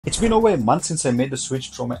It's been over a month since I made the switch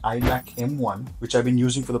from an iMac M1, which I've been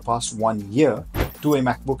using for the past 1 year, to a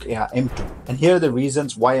MacBook Air M2. And here are the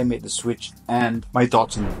reasons why I made the switch and my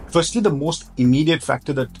thoughts on it. Firstly, the most immediate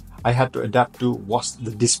factor that I had to adapt to was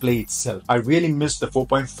the display itself. I really missed the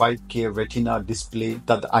 4.5K Retina display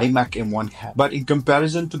that the iMac M1 had. But in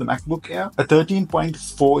comparison to the MacBook Air, a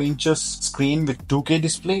 13.4 inches screen with 2K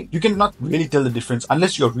display, you cannot really tell the difference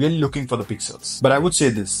unless you're really looking for the pixels. But I would say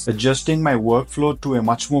this, adjusting my workflow to a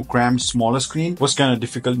much more crammed, smaller screen was kind of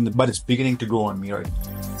difficult, but it's beginning to grow on me right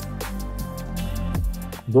now.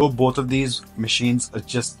 Though both of these machines are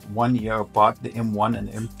just 1 year apart, the M1 and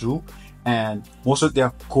M2, and most of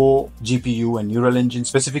their core GPU and neural engine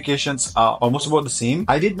specifications are almost about the same.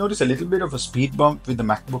 I did notice a little bit of a speed bump with the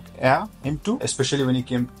MacBook Air M2, especially when it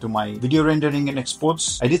came to my video rendering and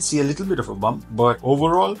exports. I did see a little bit of a bump, but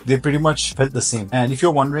overall, they pretty much felt the same. And if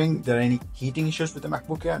you're wondering, there are any heating issues with the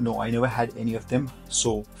MacBook Air? No, I never had any of them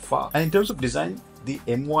so far. And in terms of design, the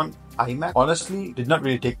M1 iMac honestly did not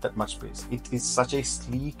really take that much space. It is such a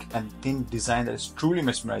sleek and thin design that is truly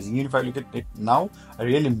mesmerizing. Even if I look at it now, I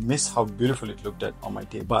really miss how beautiful it looked at on my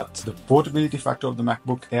table. But the portability factor of the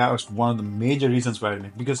MacBook Air was one of the major reasons why I made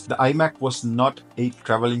it, because the iMac was not a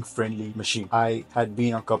traveling friendly machine. I had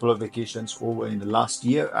been on a couple of vacations over in the last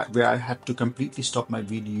year where I had to completely stop my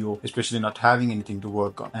video, especially not having anything to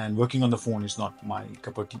work on. And working on the phone is not my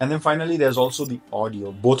cup of tea. And then finally, there's also the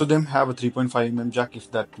audio. Both of them have a 3.5mm jack, if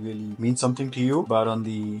that really means something to you. But on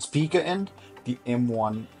the speaker end, the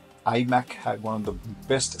M1 iMac had one of the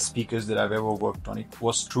best speakers that I've ever worked on. It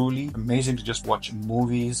was truly amazing to just watch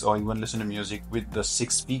movies or even listen to music with the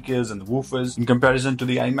 6 speakers and the woofers in comparison to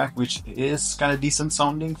the iMac, which is kind of decent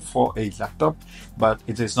sounding for a laptop, but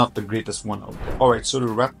it is not the greatest one out there. Alright, so to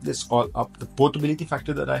wrap this all up, the portability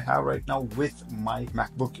factor that I have right now with my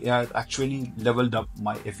MacBook Air actually leveled up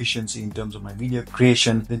my efficiency in terms of my video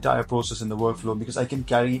creation, the entire process and the workflow, because I can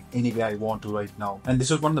carry it anywhere I want to right now. And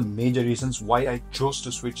this is one of the major reasons why I chose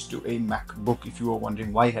to switch to a MacBook, if you were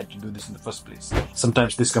wondering why I had to do this in the first place.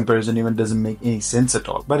 Sometimes this comparison even doesn't make any sense at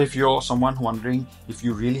all. But if you're someone wondering if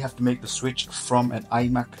you really have to make the switch from an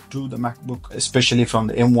iMac to the MacBook, especially from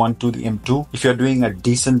the M1 to the M2, if you're doing a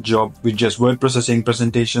decent job with just word processing,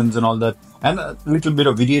 presentations and all that, and a little bit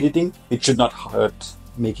of video editing, it should not hurt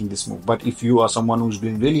making this move. But if you are someone who's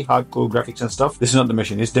doing really hardcore graphics and stuff, this is not the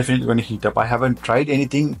machine. It's definitely going to heat up. I haven't tried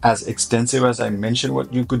anything as extensive as I mentioned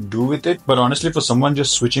what you could do with it, but honestly, for someone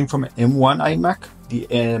just switching from an M1 iMac, the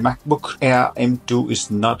MacBook Air M2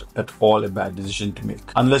 is not at all a bad decision to make,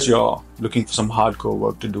 unless you're looking for some hardcore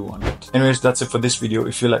work to do on it. Anyways, that's it for this video.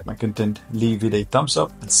 If you like my content, leave it a thumbs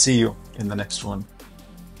up and see you in the next one.